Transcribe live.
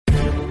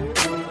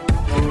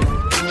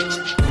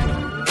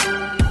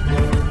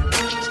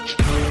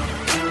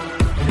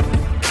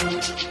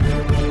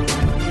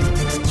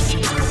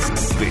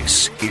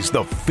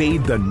the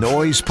Fade the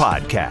Noise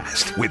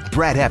podcast with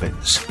Brad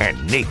Evans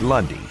and Nate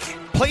Lundy.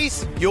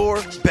 Place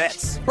your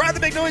bets. Brad the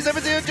Big Noise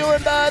Evans,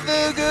 joined by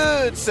the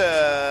good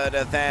sir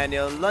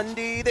Nathaniel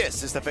Lundy.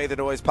 This is the Fade the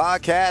Noise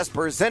podcast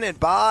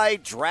presented by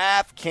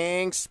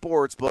DraftKings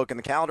Sportsbook, and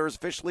the calendar is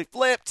officially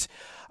flipped.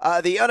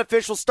 The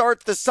unofficial start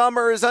to the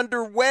summer is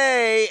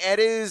underway. It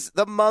is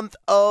the month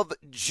of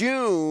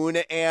June,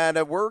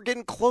 and we're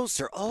getting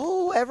closer.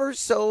 Oh, ever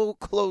so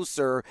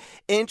closer,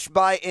 inch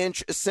by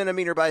inch,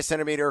 centimeter by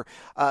centimeter,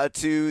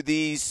 to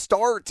the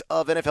start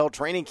of NFL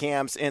training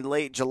camps in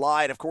late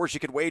July. And, of course,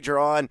 you could wager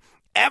on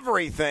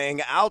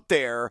everything out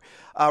there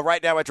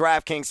right now at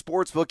DraftKings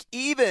Sportsbook,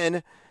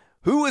 even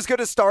who is going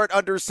to start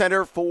under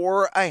center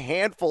for a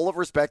handful of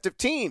respective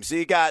teams. So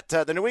you got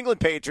the New England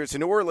Patriots, the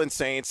New Orleans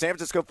Saints, San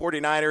Francisco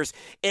 49ers,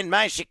 and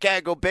my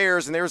Chicago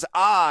Bears, and there's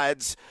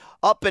odds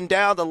up and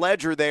down the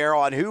ledger there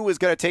on who is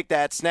going to take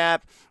that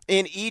snap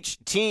in each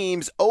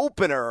team's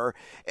opener.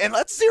 And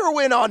let's zero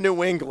in on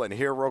New England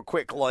here real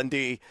quick,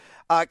 Lundy.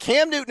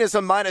 Cam Newton is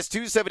a minus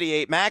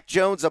 278, Mac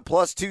Jones a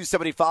plus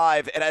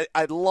 275, and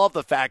I love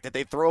the fact that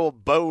they throw a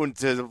bone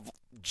to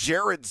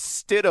Jared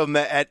Stidham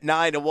at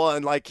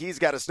 9-1, like he's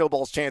got a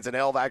snowball's chance in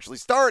hell of actually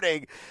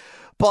starting.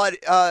 But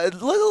a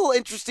little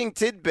interesting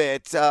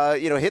tidbit,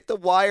 hit the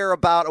wire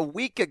about a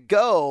week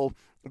ago.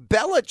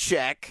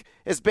 Belichick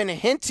has been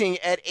hinting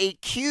at a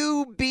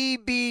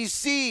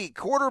QBBC,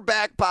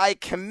 quarterback by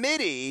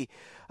committee,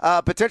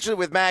 potentially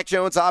with Mac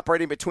Jones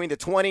operating between the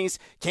 20s.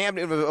 Cam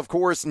Newton, of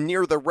course,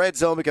 near the red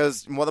zone,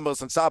 because one of the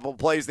most unstoppable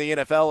plays in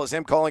the NFL is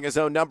him calling his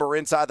own number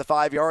inside the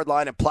 5-yard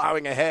line and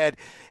plowing ahead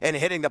and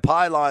hitting the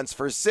pylons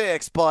for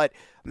 6. But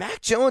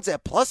Mac Jones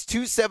at plus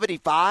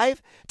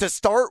 275 to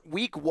start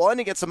week 1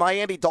 against the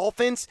Miami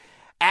Dolphins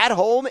at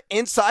home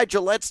inside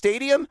Gillette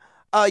Stadium.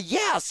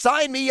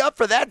 Sign me up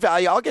for that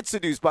value. I'll get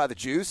seduced by the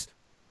juice.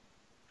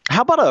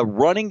 How about a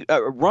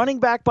running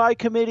back by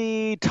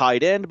committee,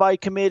 tight end by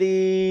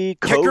committee,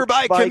 coach kicker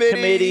by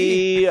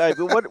committee?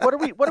 What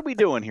are we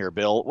doing here,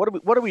 Bill?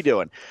 What are we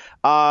doing?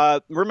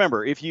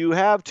 Remember, if you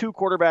have 2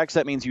 quarterbacks,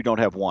 that means you don't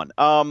have one.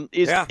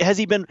 Has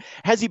he been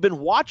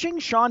watching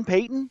Sean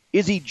Payton?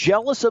 Is he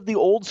jealous of the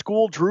old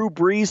school Drew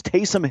Brees,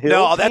 Taysom Hill?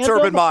 No, that's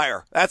Urban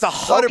Meyer. That's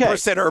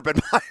 100% Urban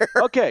Meyer.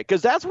 Okay,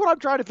 because that's what I'm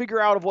trying to figure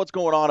out of what's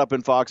going on up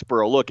in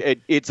Foxborough. Look,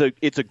 it's a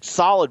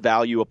solid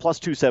value, a plus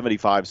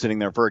 275 sitting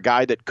there for a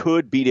guy that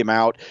could beat him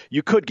out.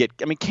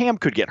 Cam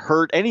could get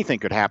hurt. Anything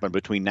could happen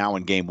between now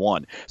and game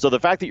 1. So the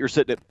fact that you're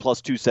sitting at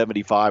plus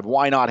 275,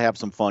 why not have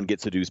some fun, get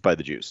seduced by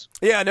the juice?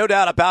 Yeah, no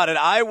doubt about it.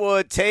 I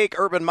would take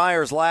Urban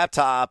Meyer's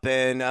laptop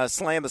and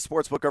slam the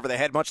sportsbook over the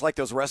head, much like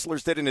those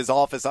wrestlers did in his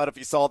office. I don't know if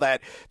you saw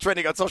that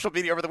trending on social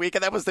media over the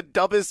weekend. That was the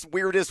dumbest,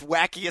 weirdest,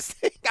 wackiest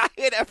thing I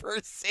had ever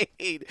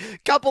seen.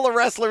 Couple of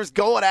wrestlers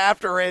going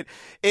after it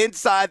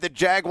inside the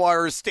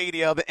Jaguars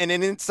stadium and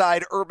then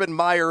inside Urban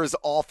Meyer's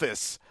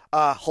office.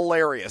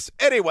 Hilarious.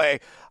 Anyway,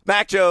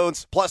 Mac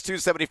Jones, plus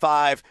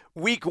 275,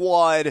 week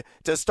 1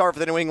 to start for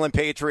the New England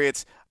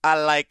Patriots. I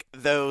like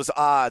those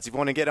odds. If you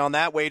want to get on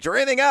that wager or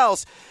anything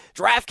else,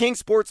 DraftKings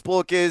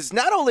Sportsbook is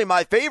not only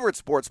my favorite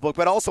sportsbook,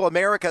 but also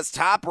America's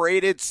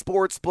top-rated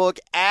sportsbook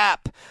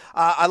app.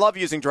 I love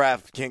using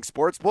DraftKings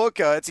Sportsbook.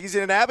 It's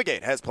easy to navigate.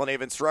 It has plenty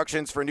of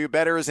instructions for new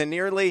bettors and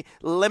nearly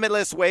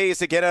limitless ways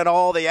to get on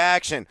all the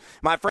action.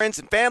 My friends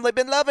and family have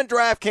been loving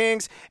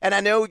DraftKings, and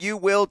I know you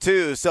will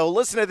too. So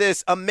listen to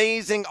this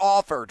amazing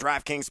offer.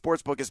 DraftKings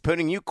Sportsbook is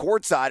putting you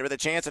courtside with a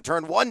chance to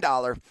turn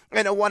 $1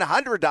 into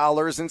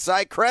 $100 in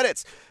site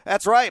credits.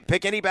 That's right.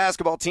 Pick any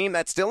basketball team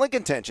that's still in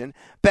contention.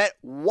 Bet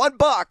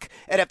 $1,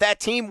 and if that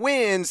team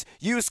wins,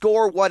 you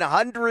score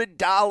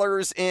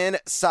 $100 in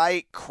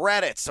site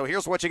credits. So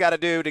here's what you got to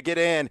do to get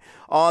in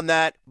on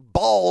that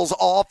balls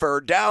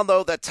offer.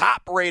 Download the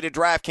top-rated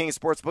DraftKings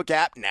Sportsbook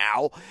app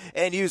now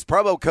and use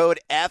promo code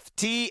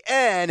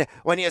FTN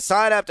when you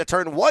sign up to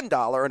turn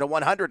 $1 into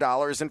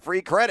 $100 in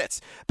free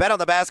credits. Bet on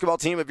the basketball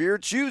team of your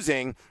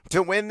choosing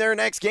to win their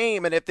next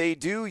game, and if they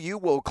do, you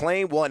will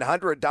claim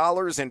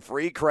 $100 in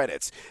free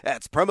credits.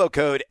 That's promo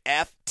code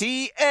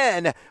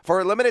FTN for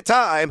a limited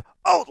time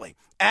only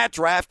at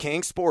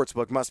DraftKings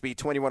Sportsbook. Must be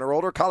 21 or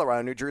older.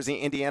 Colorado, New Jersey,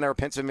 Indiana, or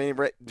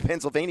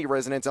Pennsylvania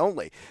residents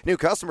only. New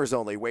customers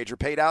only. Wager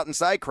paid out in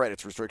site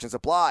credits. Restrictions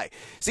apply.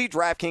 See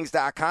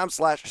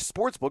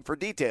DraftKings.com/sportsbook for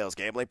details.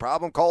 Gambling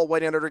problem? Call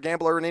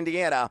 1-800-GAMBLER in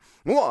Indiana.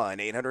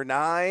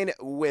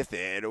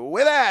 1-800-9-WITH-IT.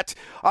 With that,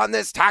 on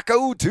this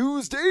Taco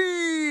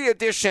Tuesday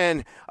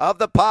edition of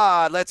the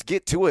pod, let's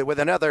get to it with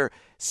another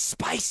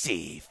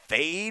spicy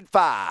Fade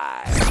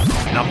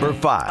 5. Number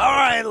 5. All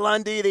right,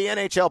 Lundy, the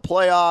NHL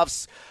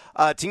playoffs.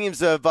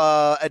 Teams have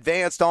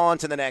advanced on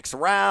to the next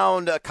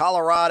round.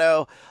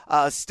 Colorado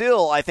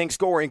still, I think,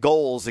 scoring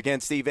goals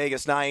against the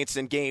Vegas Knights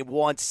in Game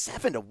 1.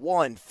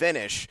 7-1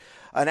 finish.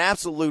 An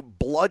absolute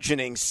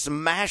bludgeoning,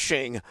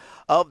 smashing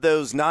of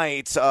those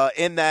Knights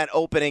in that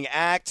opening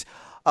act.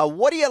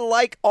 What do you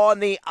like on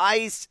the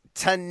ice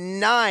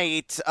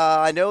tonight?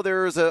 I know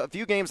there's a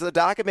few games on the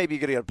docket. Maybe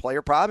you're going to get a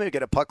player prop, maybe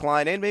get a puck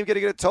line in, maybe you're going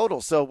to get a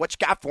total. So what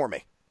you got for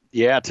me?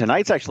 Yeah,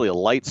 tonight's actually a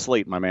light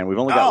slate, my man. We've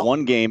only got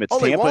one game. It's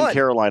Tampa and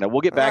Carolina. We'll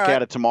get back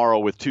at it tomorrow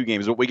with two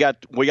games. But we got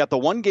the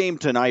one game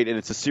tonight, and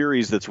it's a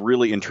series that's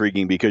really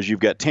intriguing because you've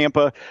got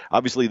Tampa,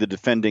 obviously the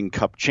defending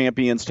Cup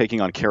champions,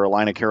 taking on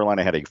Carolina.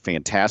 Carolina had a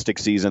fantastic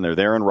season. They're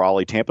there in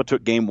Raleigh. Tampa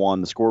took game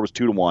one. The score was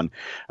 2-1,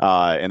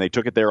 and they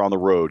took it there on the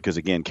road because,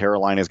 again,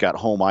 Carolina's got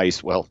home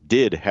ice. Well,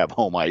 did have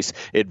home ice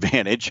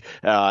advantage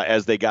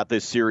as they got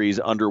this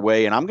series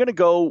underway. And I'm going to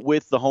go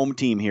with the home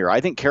team here.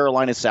 I think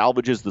Carolina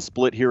salvages the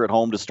split here at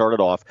home to start it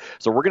off.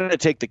 So we're going to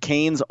take the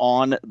Canes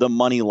on the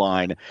money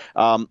line.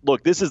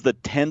 Look, this is the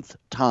 10th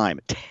time,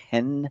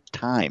 10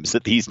 times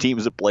that these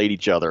teams have played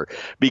each other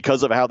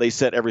because of how they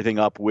set everything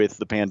up with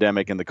the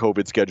pandemic and the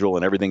COVID schedule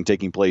and everything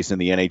taking place in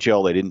the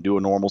NHL. They didn't do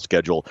a normal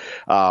schedule.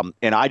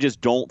 And I just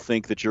don't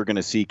think that you're going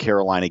to see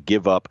Carolina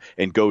give up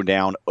and go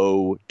down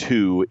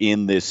 0-2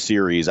 in this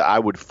series. I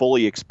would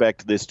fully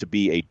expect this to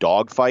be a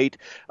dogfight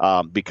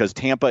because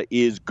Tampa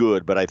is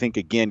good. But I think,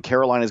 again,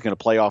 Carolina is going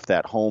to play off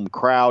that home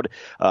crowd.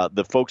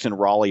 The folks in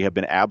Raleigh have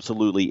been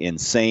absolutely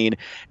insane.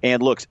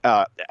 And look,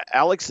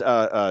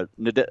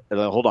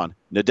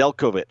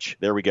 Nedeljkovic.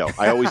 There we go.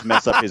 I always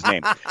mess up his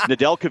name.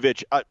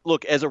 Nedeljkovic.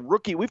 Look, as a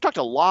rookie, we've talked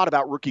a lot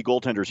about rookie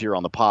goaltenders here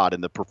on the pod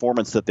and the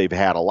performance that they've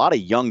had. A lot of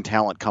young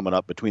talent coming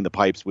up between the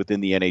pipes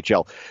within the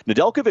NHL.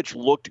 Nedeljkovic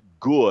looked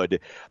good.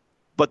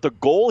 But the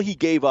goal he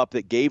gave up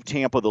that gave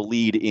Tampa the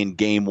lead in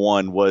game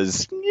one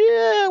was,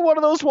 one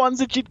of those ones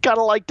that you'd kind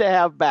of like to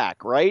have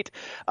back, right?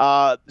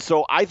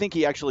 So I think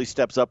he actually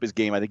steps up his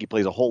game. I think he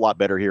plays a whole lot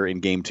better here in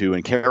game two.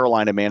 And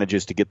Carolina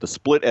manages to get the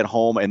split at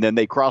home, and then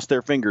they cross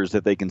their fingers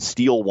that they can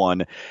steal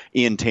one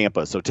in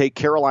Tampa. So take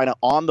Carolina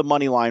on the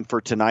money line for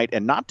tonight,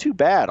 and not too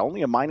bad.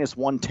 Only a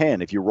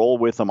 -110 if you roll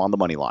with them on the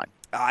money line.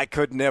 I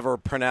could never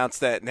pronounce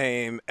that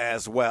name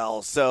as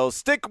well. So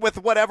stick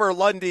with whatever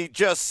Lundy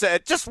just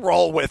said. Just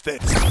roll with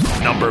it.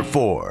 Number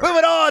 4.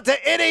 Moving on to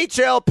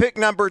NHL pick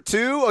number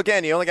 2.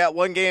 Again, you only got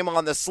one game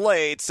on the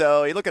slate.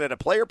 So you looking at a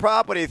player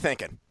prop? What are you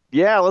thinking?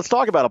 Yeah, let's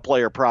talk about a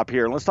player prop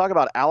here. Let's talk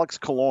about Alex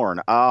Killorn.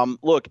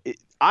 Look,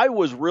 I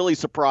was really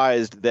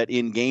surprised that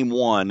in game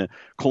one,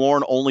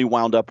 Killorn only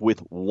wound up with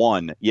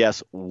one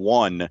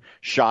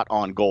shot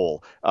on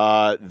goal.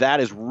 That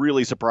is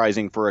really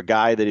surprising for a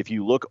guy that, if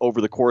you look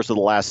over the course of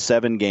the last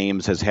 7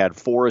 games, has had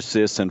 4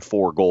 assists and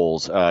 4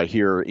 goals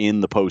here in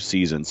the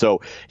postseason.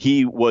 So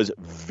he was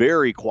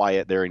very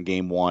quiet there in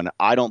game one.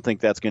 I don't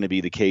think that's going to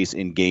be the case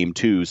in game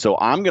 2. So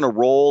I'm going to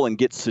roll and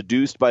get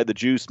seduced by the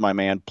juice, my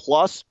man.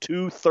 Plus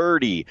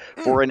 230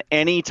 for an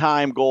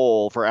anytime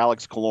goal for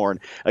Alex Killorn.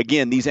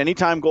 Again, these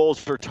anytime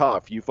goals are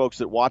tough. You folks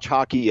that watch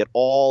hockey at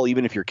all,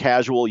 even if you're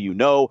casual, you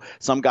know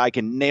some guy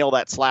can nail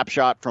that slap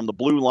shot from the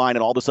blue line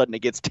and all of a sudden it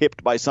gets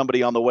tipped by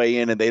somebody on the way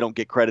in and they don't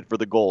get credit for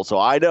the goal. So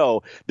I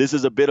know this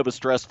is a bit of a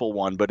stressful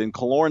one, but in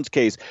Killorn's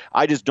case,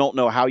 I just don't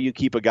know how you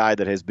keep a guy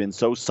that has been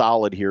so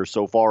solid here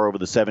so far over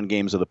the 7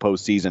 games of the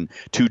postseason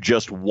to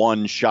just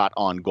one shot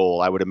on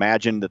goal. I would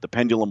imagine that the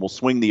pendulum will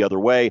swing the other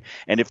way,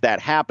 and if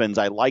that happens,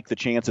 I like the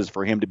chances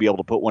for him to be able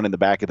to put one in the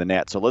back of the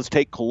net. So let's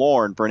take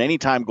Killorn for an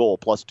anytime goal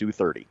plus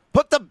 230.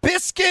 Put the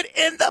biscuit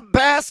in the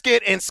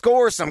basket and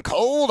score some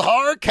cold,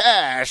 hard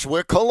cash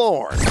with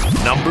Killorn.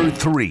 Number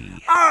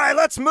 3. All right,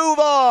 let's move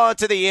on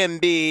to the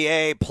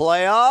NBA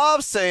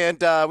playoffs.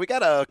 And we got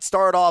to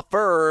start off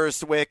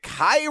first with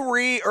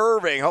Kyrie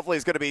Irving. Hopefully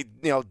he's going to be,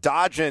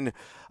 dodging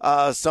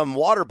some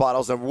water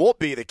bottles. That won't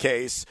be the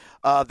case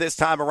this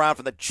time around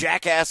for the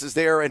jackasses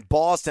there in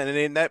Boston.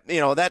 And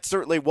that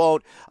certainly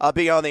won't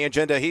be on the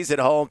agenda. He's at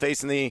home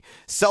facing the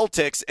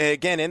Celtics. And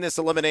again, in this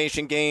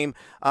elimination game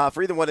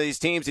for either one of these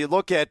teams, you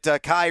look at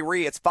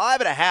Kyrie, it's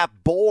 5.5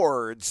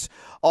 boards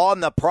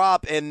on the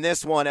prop in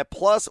this one at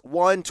plus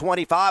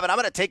 125. And I'm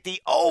going to take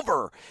the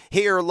over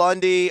here,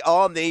 Lundy,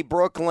 on the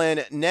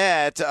Brooklyn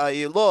net.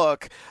 You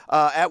look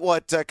at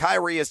what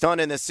Kyrie has done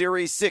in the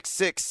series,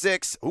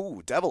 6-6-6,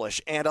 ooh,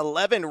 devilish, and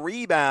 11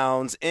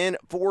 rebounds in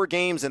 4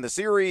 games in the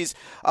series.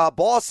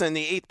 Boston,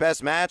 the 8th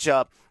best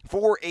matchup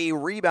for a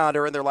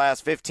rebounder in their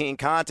last 15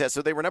 contests.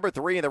 So they were number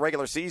 3 in the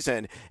regular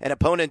season in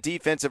opponent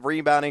defensive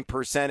rebounding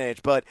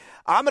percentage. But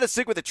I'm going to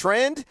stick with the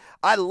trend.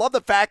 I love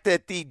the fact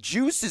that the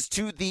juice is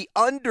to the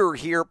under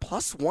here,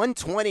 plus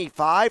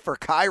 125 for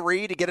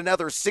Kyrie to get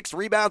another 6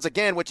 rebounds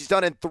again, which he's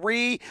done in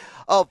 3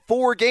 of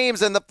 4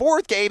 games. In the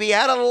 4th game, he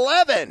had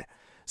 11.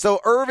 So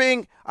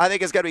Irving, I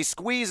think, is going to be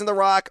squeezing the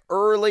rock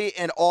early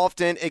and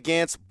often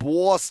against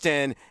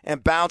Boston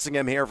and bouncing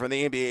him here from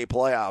the NBA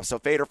playoffs. So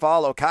fade or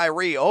follow,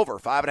 Kyrie over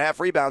 5.5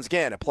 rebounds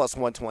again at plus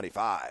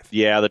 125.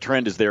 Yeah, the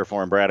trend is there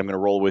for him, Brad. I'm going to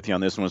roll with you on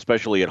this one,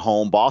 especially at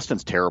home.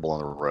 Boston's terrible on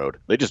the road.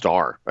 They just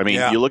are. I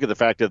mean, You look at the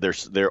fact that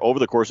they're over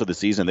the course of the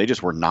season, they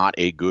just were not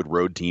a good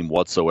road team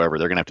whatsoever.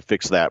 They're going to have to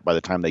fix that by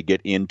the time they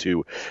get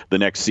into the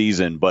next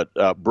season. But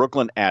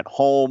Brooklyn at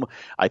home,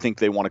 I think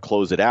they want to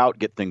close it out,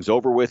 get things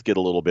over with, get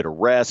a little bit of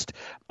rest.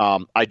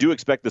 I I do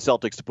expect the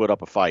Celtics to put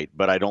up a fight,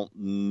 but I don't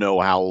know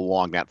how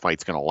long that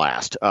fight's going to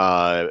last.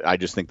 I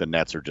just think the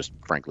Nets are just,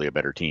 frankly, a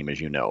better team, as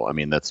you know. I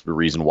mean, that's the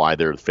reason why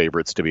they're the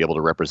favorites to be able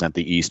to represent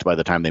the East by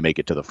the time they make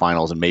it to the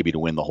finals and maybe to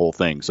win the whole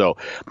thing. So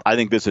I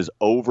think this is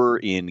over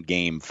in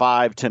Game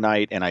 5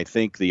 tonight, and I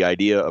think the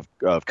idea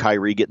of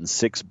Kyrie getting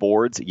 6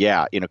 boards,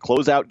 in a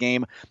closeout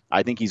game,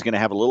 I think he's going to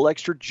have a little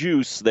extra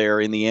juice there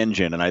in the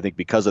engine, and I think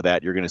because of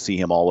that, you're going to see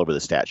him all over the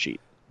stat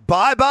sheet.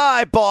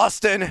 Bye-bye,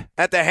 Boston,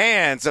 at the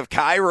hands of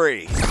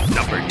Kyrie.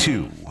 Number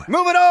 2.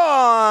 Moving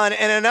on,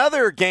 in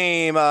another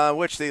game,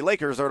 which the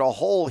Lakers are in a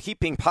whole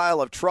heaping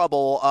pile of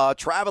trouble,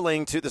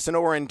 traveling to the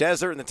Sonoran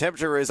Desert, and the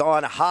temperature is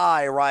on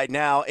high right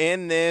now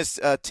in this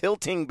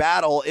tilting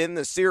battle in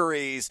the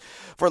series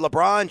for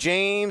LeBron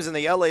James and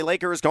the LA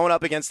Lakers going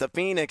up against the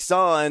Phoenix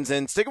Suns.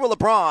 And sticking with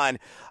LeBron,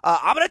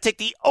 I'm going to take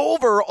the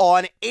over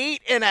on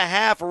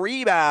 8.5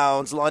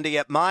 rebounds, Lundy,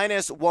 at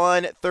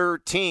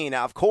 -113.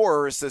 Now, of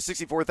course, the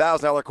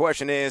 $64,000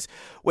 question is,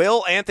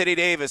 will Anthony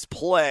Davis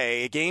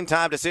play? A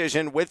game-time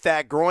decision with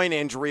that groin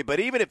injury, but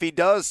even if he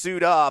does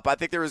suit up, I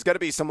think there is going to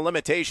be some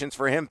limitations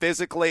for him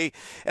physically,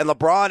 and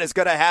LeBron is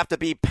going to have to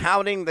be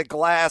pounding the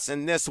glass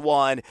in this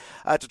one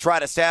to try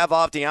to stave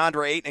off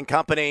DeAndre Ayton and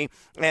company,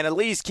 and at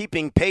least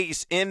keeping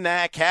pace in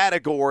that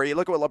category.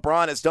 Look at what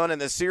LeBron has done in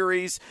this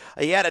series.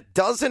 He had a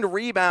dozen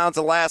rebounds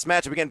in the last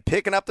match, again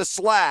picking up the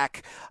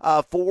slack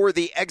for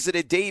the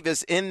exited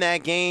Davis in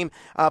that game,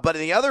 but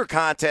in the other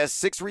contest,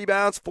 6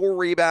 rebounds, 4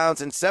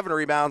 rebounds, and 7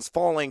 rebounds,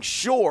 falling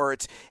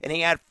short, and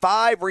he had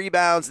 5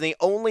 rebounds in the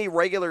only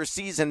regular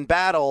season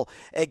battle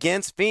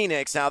against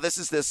Phoenix. Now, this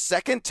is the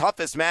second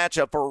toughest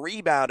matchup for a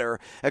rebounder,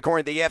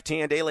 according to the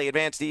FTN Daily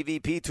Advanced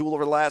EVP tool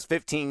over the last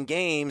 15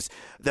 games.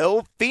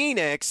 Though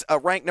Phoenix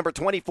ranked number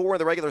 24 in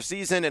the regular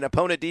season in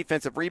opponent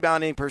defensive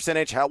rebounding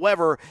percentage,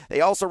 however,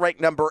 they also ranked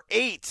number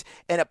 8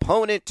 in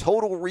opponent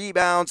total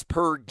rebounds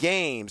per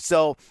game.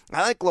 So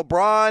I think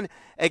LeBron,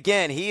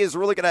 again, he is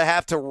really going to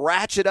have to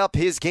ratchet up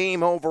his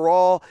game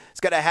overall. He's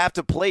going to have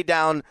to play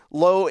down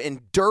low and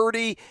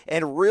dirty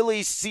and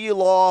really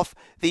seal off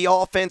the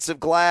offensive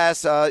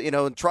glass,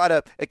 and try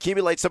to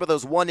accumulate some of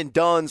those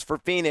one-and-dones for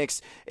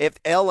Phoenix if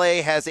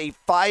LA has a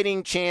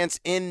fighting chance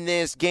in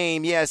this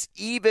game. Yes,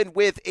 even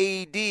with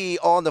AD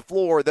on the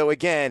floor, though,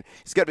 again,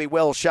 he's going to be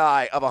well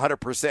shy of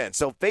 100%.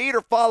 So fade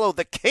or follow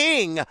the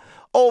King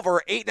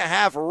over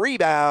 8.5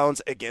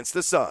 rebounds against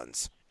the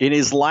Suns. In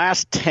his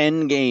last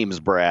 10 games,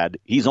 Brad,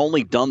 he's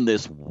only done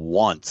this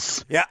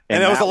once. Yeah,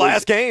 and that was the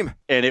last game.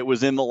 And it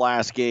was in the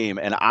last game.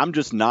 And I'm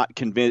just not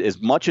convinced,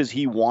 as much as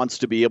he wants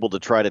to be able to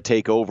try to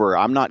take over,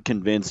 I'm not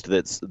convinced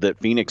that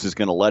Phoenix is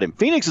going to let him.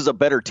 Phoenix is a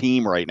better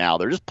team right now.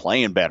 They're just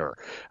playing better.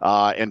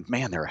 And,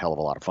 man, they're a hell of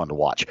a lot of fun to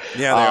watch.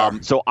 Yeah, they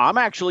are. So I'm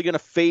actually going to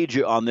fade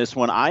you on this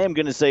one. I am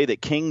going to say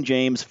that King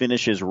James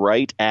finishes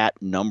right at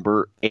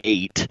number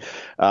 8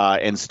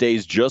 and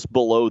stays just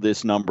below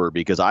this number,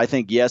 because I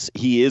think, yes,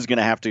 he is going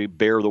to have to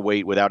bear the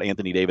weight without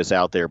Anthony Davis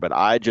out there, but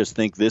I just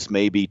think this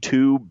may be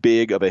too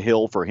big of a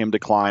hill for him to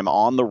climb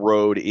on the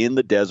road in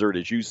the desert,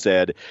 as you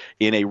said,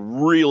 in a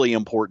really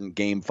important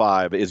Game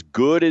 5. As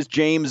good as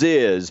James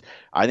is,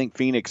 I think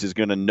Phoenix is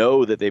going to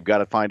know that they've got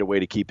to find a way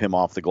to keep him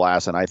off the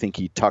glass, and I think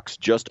he tucks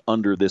just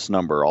under this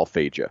number. I'll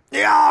fade you.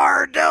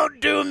 Yar, don't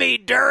do me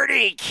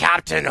dirty,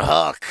 Captain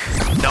Hook.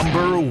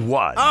 Number 1.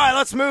 All right,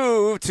 let's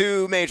move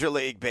to Major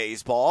League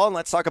Baseball, and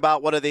let's talk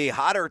about one of the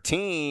hotter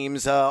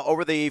teams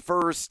over the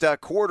first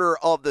quarter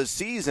of the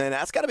season.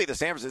 That's got to be the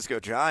San Francisco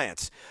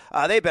Giants.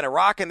 They've been a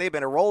rocking, they've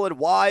been a rolling.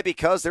 Why?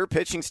 Because their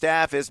pitching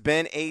staff has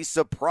been a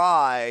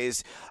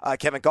surprise.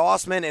 Kevin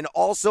Gausman and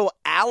also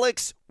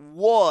Alex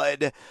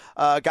Wood,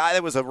 a guy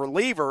that was a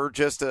reliever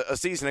just a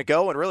season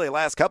ago and really the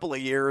last couple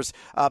of years,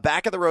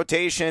 back in the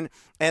rotation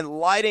and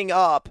lighting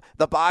up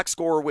the box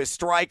score with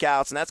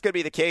strikeouts. And that's going to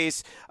be the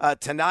case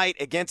tonight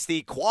against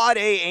the Quad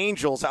A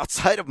Angels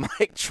outside of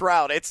Mike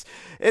Trout. It's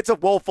a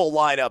woeful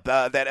lineup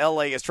that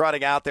LA is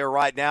trotting out there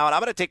right now. And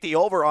I'm going to take the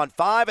over on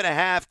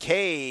 5.5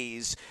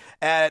 Ks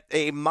at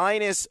a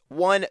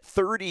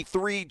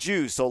 -133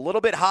 juice. So a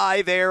little bit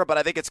high there, but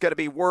I think it's going to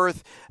be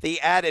worth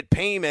the added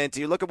payment.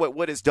 You look at what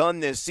Wood has done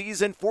this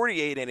season,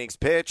 48 innings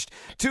pitched,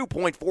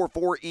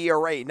 2.44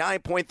 ERA,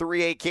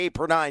 9.38 K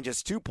per 9,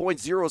 just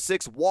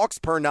 2.06 walks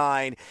per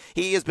 9.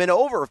 He has been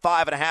over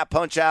 5.5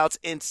 punch-outs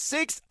in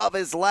 6 of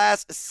his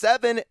last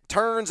 7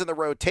 turns in the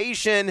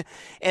rotation.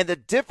 And the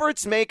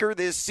difference maker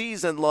this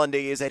season,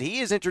 Lundy, is that he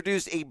has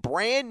introduced a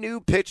brand new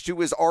pitch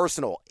to his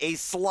arsenal, a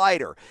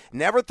slider.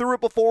 Never threw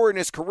it before in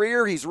his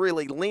career. He's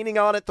really leaning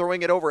on it,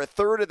 throwing it over a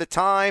third of the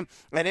time,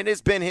 and it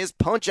has been his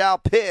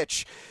punch-out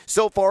pitch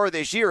so far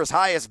this year, his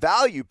highest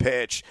value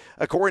pitch,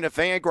 according to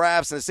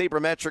Fangraphs and the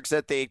sabermetrics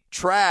that they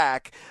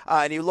track.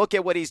 And you look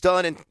at what he's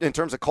done in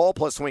terms of call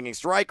plus swinging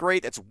strike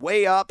rate, that's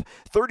way up,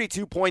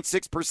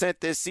 32.6%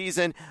 this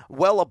season,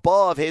 well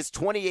above his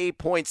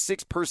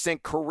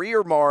 28.6%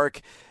 career mark.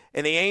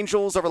 And the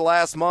Angels over the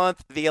last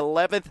month, the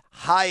 11th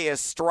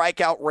highest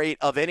strikeout rate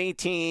of any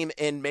team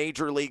in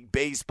Major League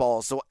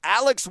Baseball. So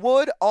Alex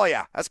Wood, oh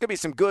yeah, that's going to be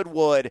some good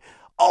wood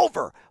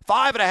over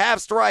 5.5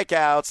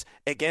 strikeouts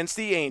against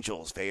the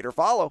Angels. Fade or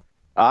follow?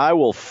 I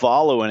will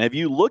follow. And have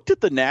you looked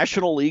at the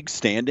National League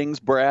standings,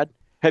 Brad?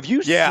 Have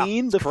you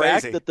seen the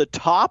fact that the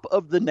top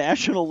of the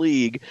National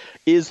League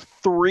is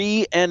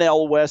 3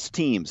 NL West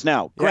teams?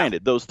 Now,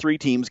 granted, those 3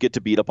 teams get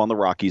to beat up on the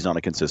Rockies on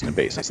a consistent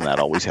basis, and that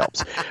always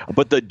helps.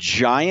 But the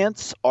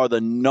Giants are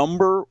the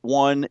number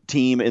 1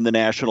 team in the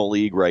National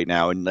League right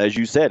now. And as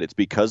you said, it's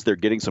because they're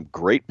getting some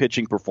great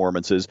pitching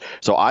performances.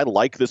 So I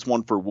like this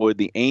one for Wood.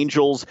 The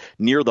Angels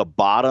near the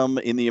bottom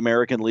in the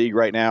American League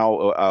right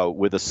now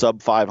with a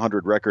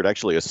sub-500 record,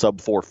 actually a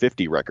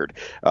sub-450 record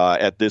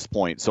at this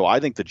point. So I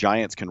think the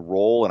Giants can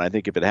roll. And I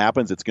think if it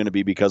happens, it's going to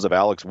be because of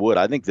Alex Wood.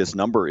 I think this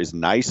number is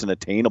nice and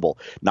attainable.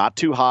 Not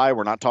too high.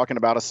 We're not talking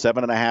about a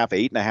 7.5,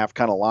 8.5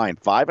 kind of line.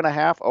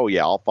 5.5, oh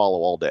yeah, I'll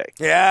follow all day.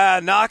 Yeah,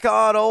 knock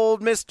on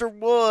old Mr.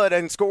 Wood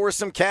and score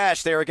some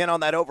cash there again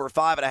on that over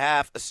 5.5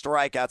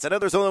 strikeouts. I know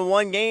there's only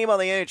one game on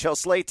the NHL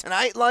slate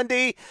tonight,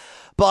 Lundy,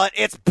 but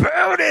it's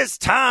bonus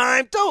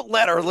time. Don't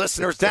let our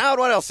listeners down.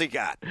 What else you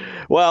got?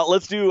 Well,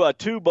 let's do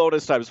 2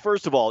 bonus times.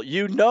 First of all,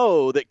 you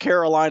know that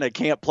Carolina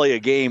can't play a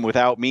game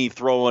without me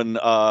throwing,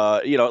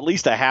 at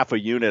least a half a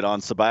unit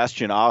on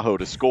Sebastian Aho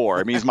to score.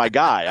 I mean, he's my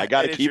guy. I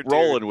got to keep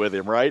rolling with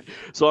him, right?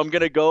 So I'm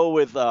going to go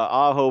with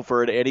Aho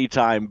for an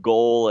anytime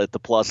goal at the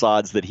plus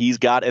odds that he's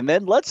got. And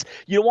then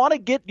you want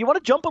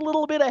to jump a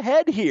little bit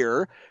ahead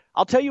here.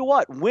 I'll tell you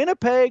what,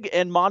 Winnipeg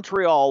and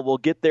Montreal will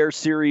get their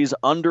series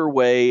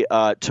underway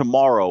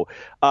tomorrow.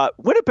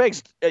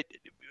 Winnipeg's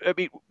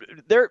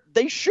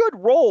they should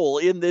roll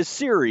in this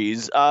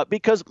series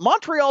because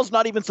Montreal's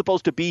not even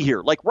supposed to be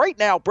here. Like right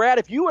now, Brad,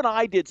 if you and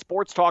I did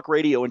sports talk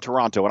radio in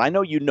Toronto, and I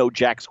know you know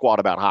jack squat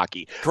about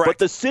hockey, correct, but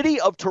the city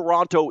of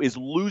Toronto is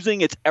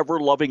losing its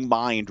ever-loving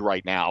mind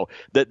right now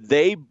that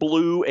they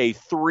blew a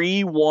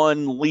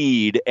 3-1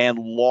 lead and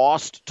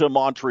lost to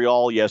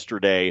Montreal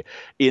yesterday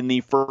in the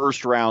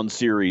first-round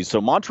series.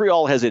 So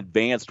Montreal has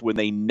advanced when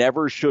they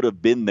never should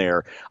have been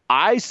there.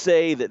 I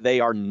say that they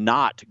are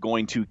not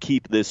going to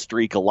keep this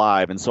streak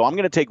alive. And so I'm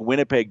going to take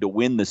Winnipeg to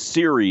win the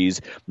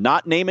series,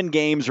 not naming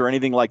games or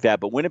anything like that,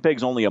 but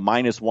Winnipeg's only a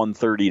minus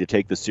 130 to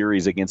take the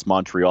series against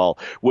Montreal.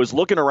 Was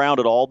looking around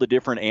at all the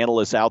different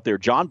analysts out there.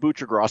 John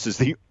Buccigross is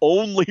the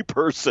only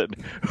person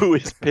who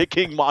is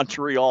picking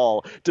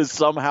Montreal to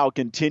somehow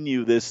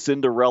continue this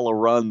Cinderella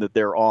run that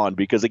they're on,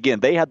 because again,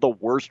 they had the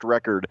worst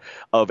record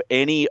of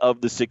any of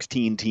the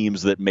 16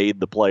 teams that made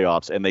the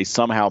playoffs, and they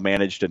somehow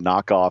managed to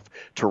knock off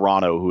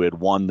Toronto, who had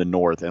won the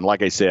North. And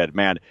like I said,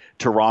 man,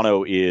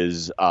 Toronto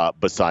is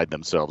beside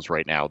themselves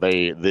right now.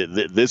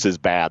 This is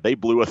bad. They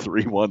blew a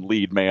 3-1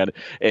 lead, man,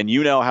 and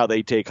you know how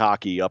they take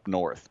hockey up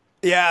north.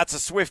 Yeah, it's a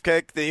swift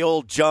kick, the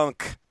old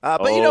junk.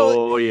 But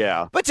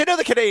yeah. But you know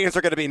the Canadians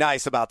are going to be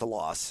nice about the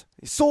loss.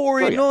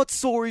 Sorry, not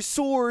sorry,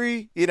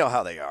 sorry. You know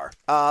how they are.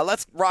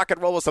 Let's rock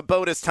and roll with some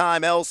bonus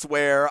time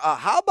elsewhere.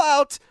 How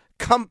about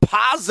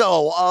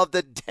Campazzo of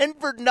the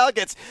Denver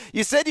Nuggets?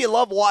 You said you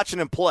love watching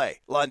him play,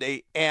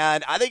 Lundy,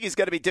 and I think he's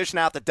going to be dishing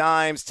out the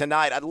dimes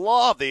tonight. I'd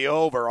love the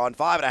over on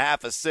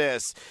 5.5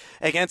 assists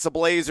against the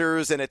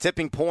Blazers in a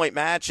tipping point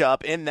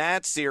matchup in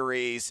that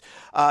series.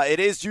 It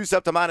is juiced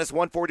up to minus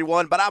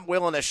 141, but I'm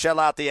willing to shell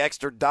out the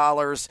extra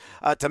dollars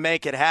to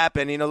make it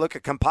happen. You know, look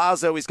at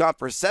Campazzo. He's gone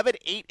for 7,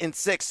 8, and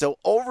 6. So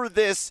over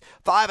this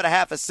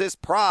 5.5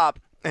 assist prop,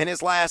 in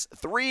his last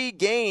 3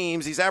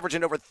 games, he's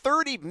averaging over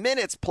 30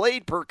 minutes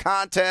played per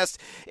contest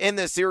in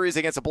this series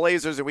against the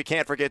Blazers. And we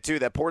can't forget, too,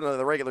 that Portland in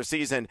the regular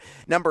season,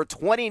 number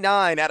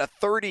 29 out of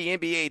 30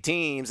 NBA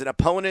teams in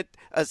opponent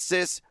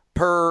assists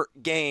per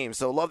game.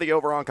 So love the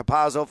over on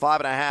Campazzo,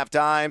 5.5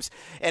 times.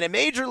 And in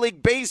Major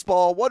League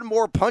Baseball, one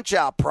more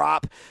punch-out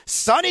prop,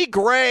 Sonny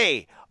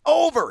Gray,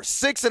 over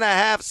 6.5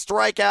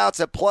 strikeouts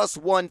at plus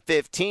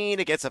 115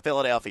 against the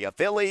Philadelphia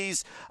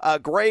Phillies.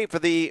 Gray for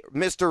the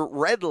Mr.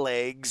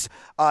 Redlegs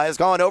has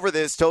gone over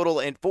this total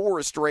in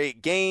 4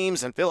 straight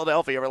games. And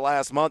Philadelphia over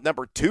last month,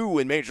 number 2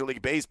 in Major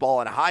League Baseball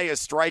and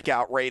highest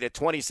strikeout rate at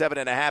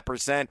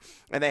 27.5%.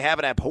 And they have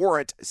an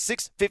abhorrent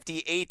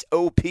 658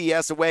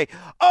 OPS away.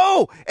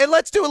 Oh, and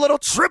let's do a little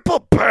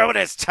triple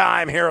bonus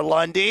time here,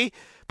 Lundy.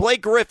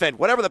 Blake Griffin,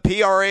 whatever the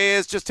PRA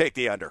is, just take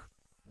the under.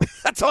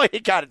 That's all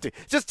you got to do.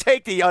 Just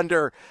take the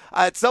under.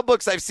 At some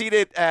books, I've seen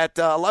it at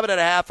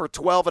 11.5 or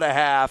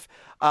 12.5.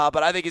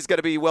 But I think he's going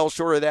to be well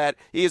short of that.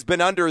 He has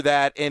been under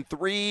that in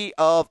 3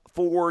 of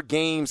 4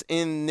 games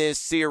in this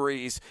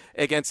series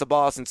against the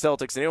Boston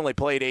Celtics, and he only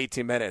played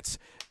 18 minutes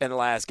in the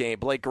last game.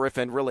 Blake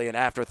Griffin, really an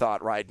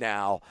afterthought right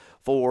now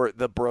for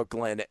the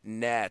Brooklyn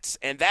Nets.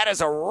 And that is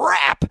a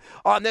wrap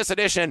on this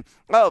edition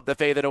of the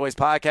Fade the Noise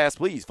podcast.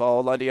 Please follow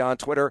Lundy on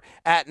Twitter,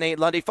 at Nate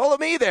Lundy. Follow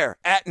me there,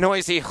 at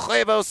Noisy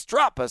Huevos.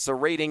 Drop us a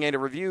rating and a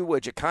review,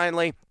 would you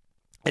kindly?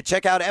 And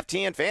check out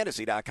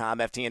FTNFantasy.com,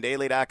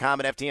 FTNDaily.com,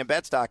 and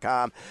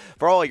FTNBets.com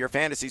for all your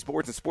fantasy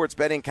sports and sports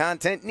betting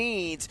content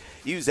needs.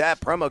 Use that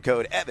promo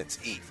code EVANS,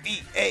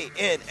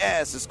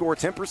 EVANS, to score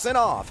 10%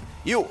 off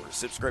your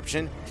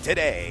subscription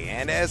today.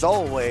 And as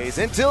always,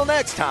 until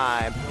next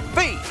time,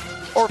 feed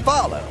or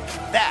follow.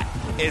 That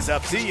is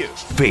up to you.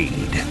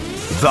 Feed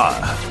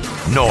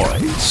the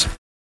noise.